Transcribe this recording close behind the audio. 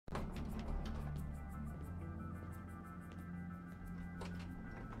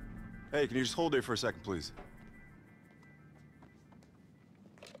Hey, can you just hold there for a second, please?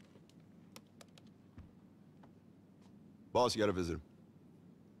 Boss, you got a visitor.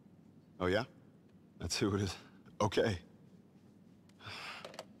 Oh, yeah? That's who it is. Okay.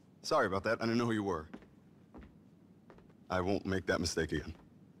 Sorry about that. I didn't know who you were. I won't make that mistake again.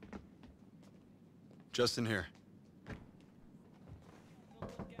 Justin here.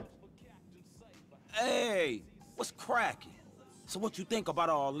 Hey, what's cracking? So what you think about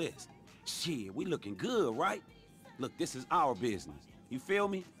all this? Shit, we looking good, right? Look, this is our business. You feel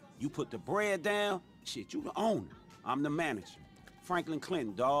me? You put the bread down, shit, you the owner. I'm the manager. Franklin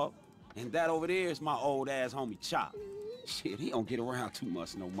Clinton, dawg. And that over there is my old-ass homie Chop. Shit, he don't get around too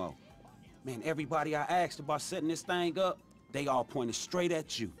much no more. Man, everybody I asked about setting this thing up, they all pointed straight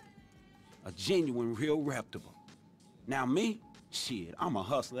at you. A genuine, real reputable. Now me? Shit, I'm a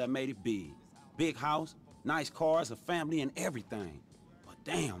hustler that made it big. Big house, nice cars, a family, and everything. But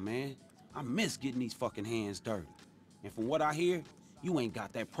damn, man, I miss getting these fucking hands dirty. And from what I hear, you ain't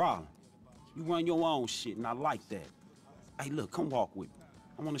got that problem. You run your own shit, and I like that. Hey, look, come walk with me.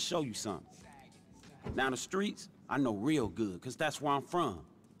 I want to show you something. Down the streets, I know real good, because that's where I'm from.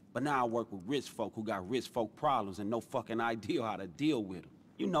 But now I work with rich folk who got rich folk problems and no fucking idea how to deal with them.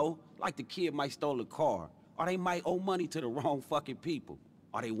 You know, like the kid might stole a car, or they might owe money to the wrong fucking people,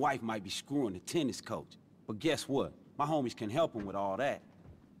 or their wife might be screwing the tennis coach. But guess what? My homies can help them with all that.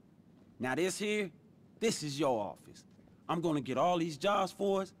 Now this here, this is your office. I'm gonna get all these jobs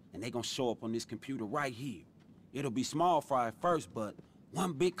for us, and they gonna show up on this computer right here. It'll be small fry at first, but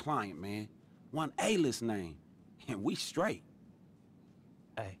one big client, man. One A-list name, and we straight.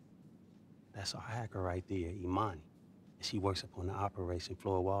 Hey, that's our hacker right there, Imani. And she works up on the operation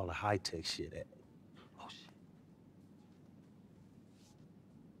floor where all the high-tech shit at. Oh,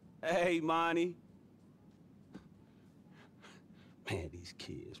 shit. Hey, Imani. Man, these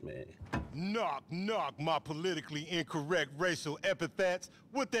kids, man. Knock, knock, my politically incorrect racial epithets.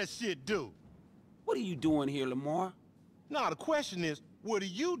 What that shit do? What are you doing here, Lamar? Nah, the question is, what are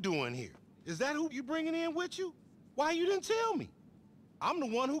you doing here? Is that who you bringing in with you? Why you didn't tell me? I'm the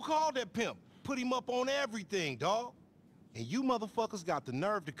one who called that pimp. Put him up on everything, dawg. And you motherfuckers got the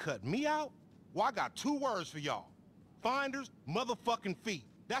nerve to cut me out? Well, I got two words for y'all. Finders, motherfucking feet.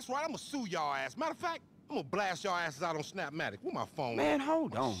 That's right, I'ma sue y'all ass. Matter of fact, I'm gonna blast y'all asses out on Snapmatic. Where my phone Man, at?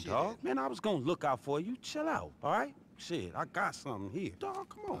 hold Oh, on, shit. dog. Man, I was gonna look out for you. Chill out, all right? Shit, I got something here. Dog,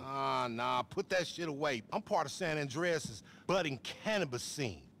 come on. Nah, put that shit away. I'm part of San Andreas' budding cannabis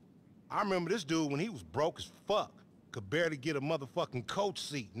scene. I remember this dude when he was broke as fuck. Could barely get a motherfucking coach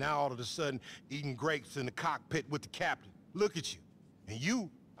seat. Now all of a sudden, eating grapes in the cockpit with the captain. Look at you. And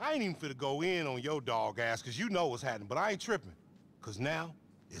you, I ain't even finna go in on your dog ass, cause you know what's happening, but I ain't tripping. Cause now,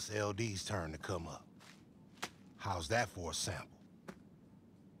 it's LD's turn to come up. How's that for a sample?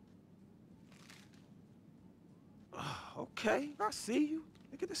 Okay, I see you.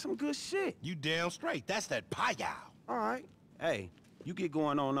 Look at this, some good shit. You damn straight. That's that payao. All right. Hey, you get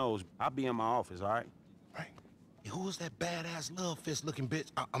going on those. I'll be in my office, all right? Right. Hey, who was that badass love fist looking bitch?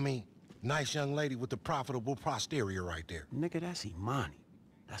 I mean, nice young lady with the profitable posterior right there. Nigga, that's Imani.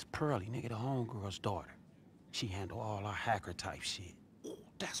 That's Pearly, nigga, the homegirl's daughter. She handle all our hacker type shit. Ooh,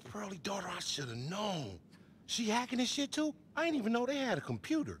 that's Pearly daughter I should've known. She hacking this shit too? I didn't even know they had a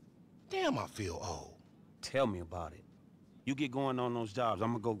computer. Damn, I feel old. Tell me about it. You get going on those jobs. I'm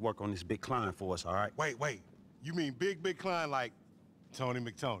gonna go work on this big client for us, all right? Wait. You mean big client like Tony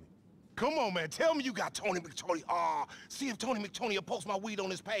McTony? Come on, man. Tell me you got Tony McTony. See if Tony McTony will post my weed on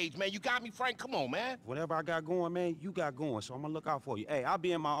his page, man. You got me, Frank? Come on, man. Whatever I got going, man, you got going, so I'm gonna look out for you. Hey, I'll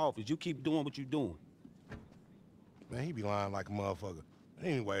be in my office. You keep doing what you doing. Man, he be lying like a motherfucker.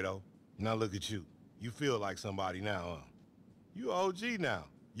 Anyway, though, now look at you. You feel like somebody now, huh? You OG now.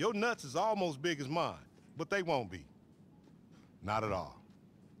 Your nuts is almost big as mine, but they won't be. Not at all.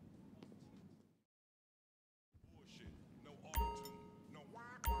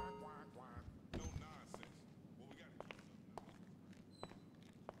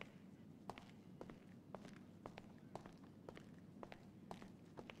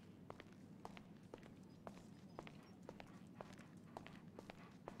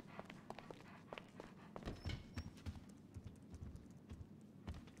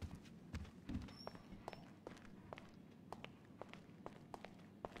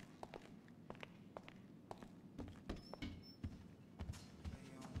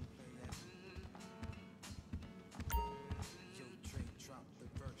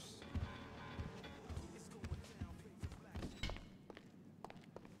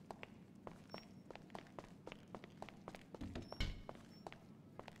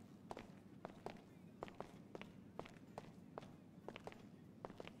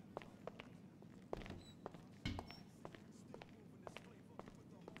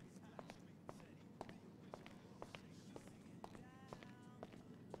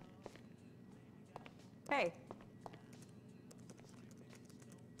 Hey.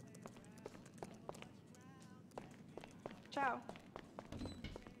 Ciao.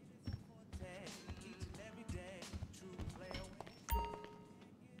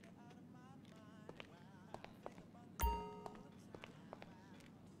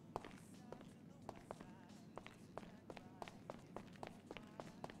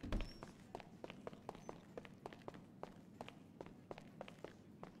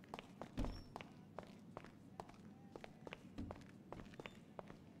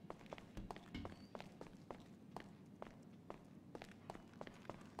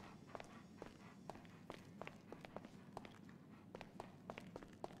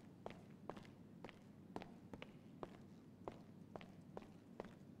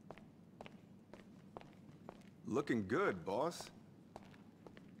 Looking good, boss.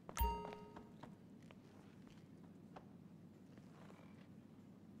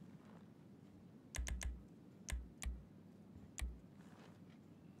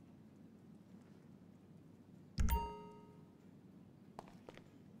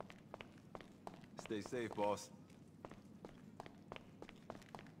 Stay safe, boss.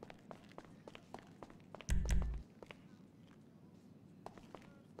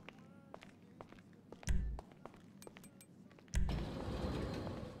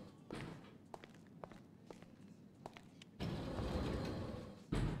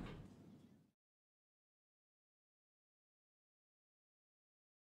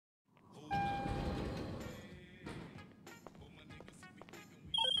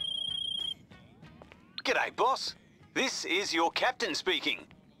 G'day, boss. This is your captain speaking.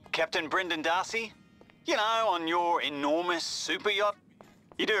 Captain Brendan Darcy. You know, on your enormous super yacht.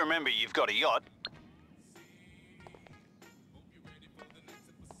 You do remember you've got a yacht.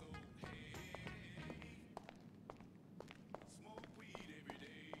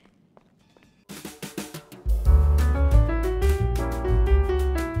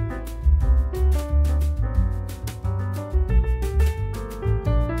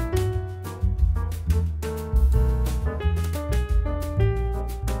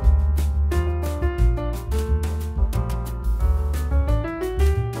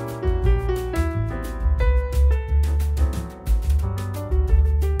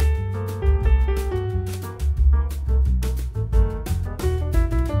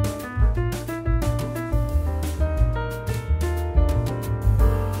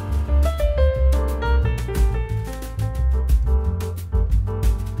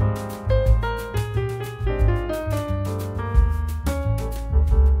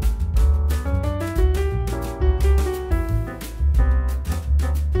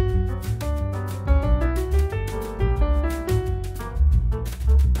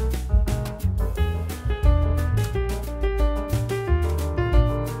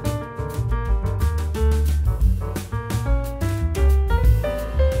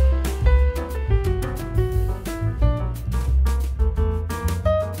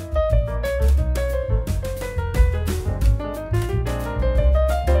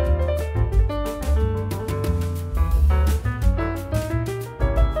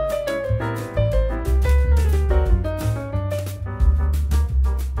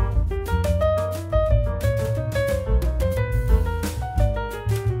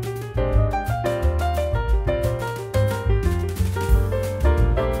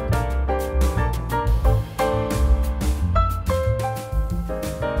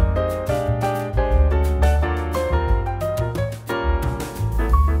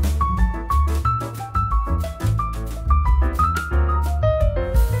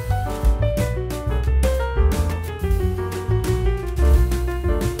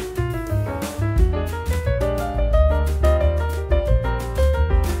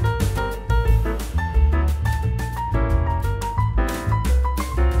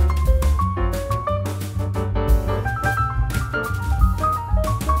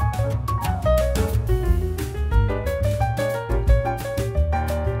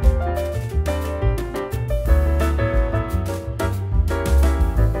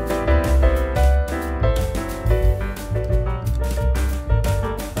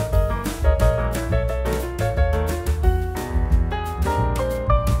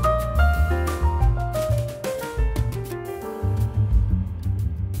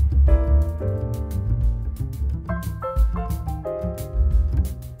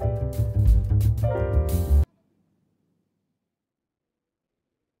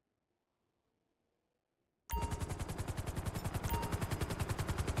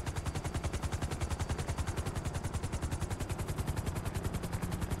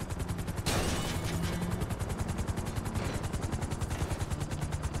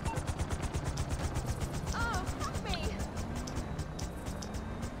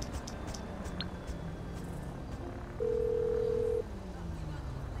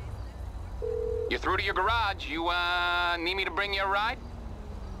 You're through to your garage. You, need me to bring you a ride?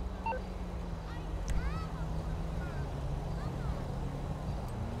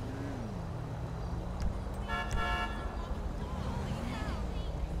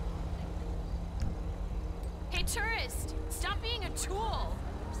 Hey, tourist! Stop being a tool!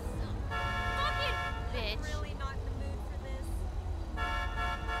 Fucking bitch! Really not in the mood for this.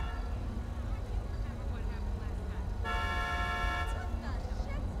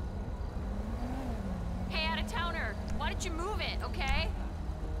 Hey, out-of-towner! Why don't you move it, okay?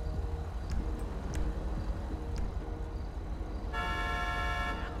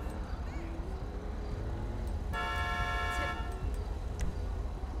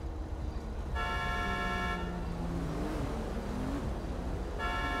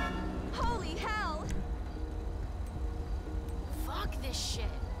 Holy hell! Fuck this shit!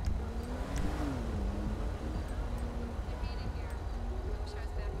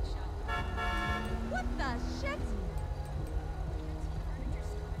 What the shit?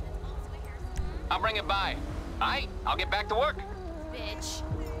 I'll bring it by. Aight, I'll get back to work. Bitch.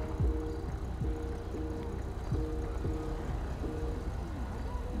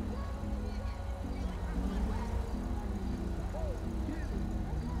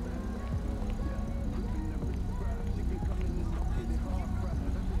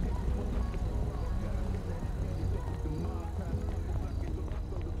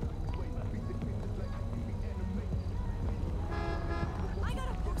 I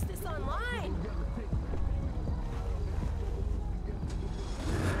gotta post this online.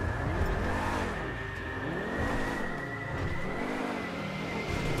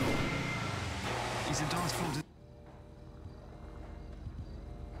 He's a dance floor.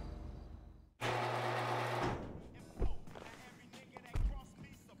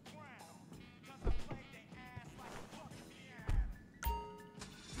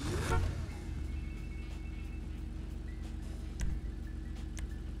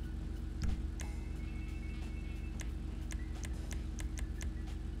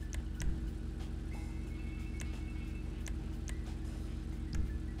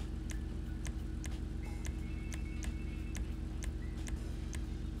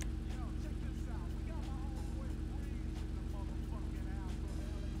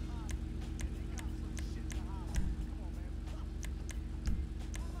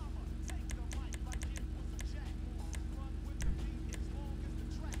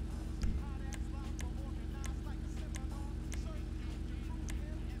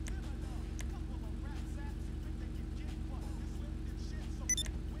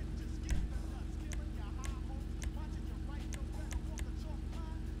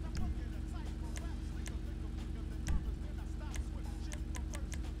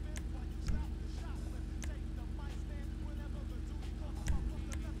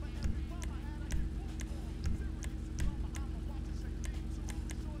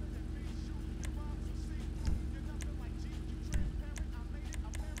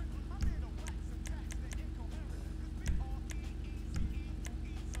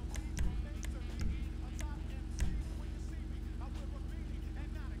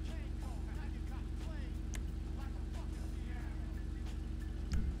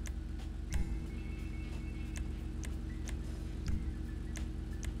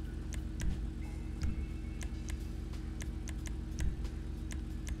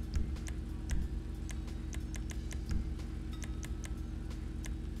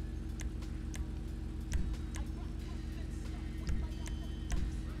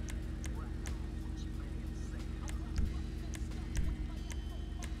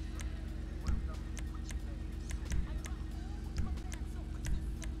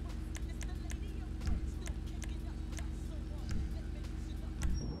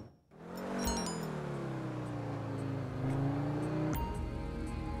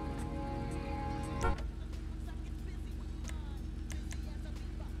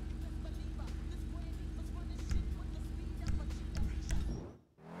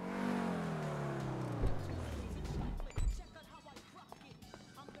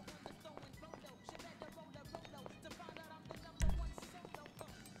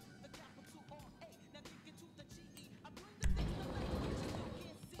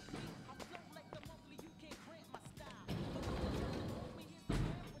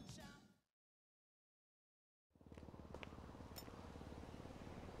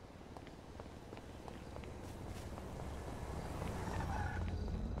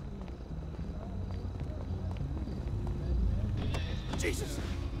 Jesus!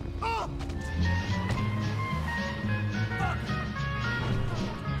 Oh!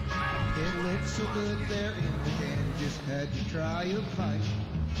 It looked so good there in the end, just had to try a fight.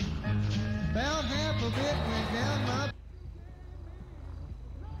 About half of it went down my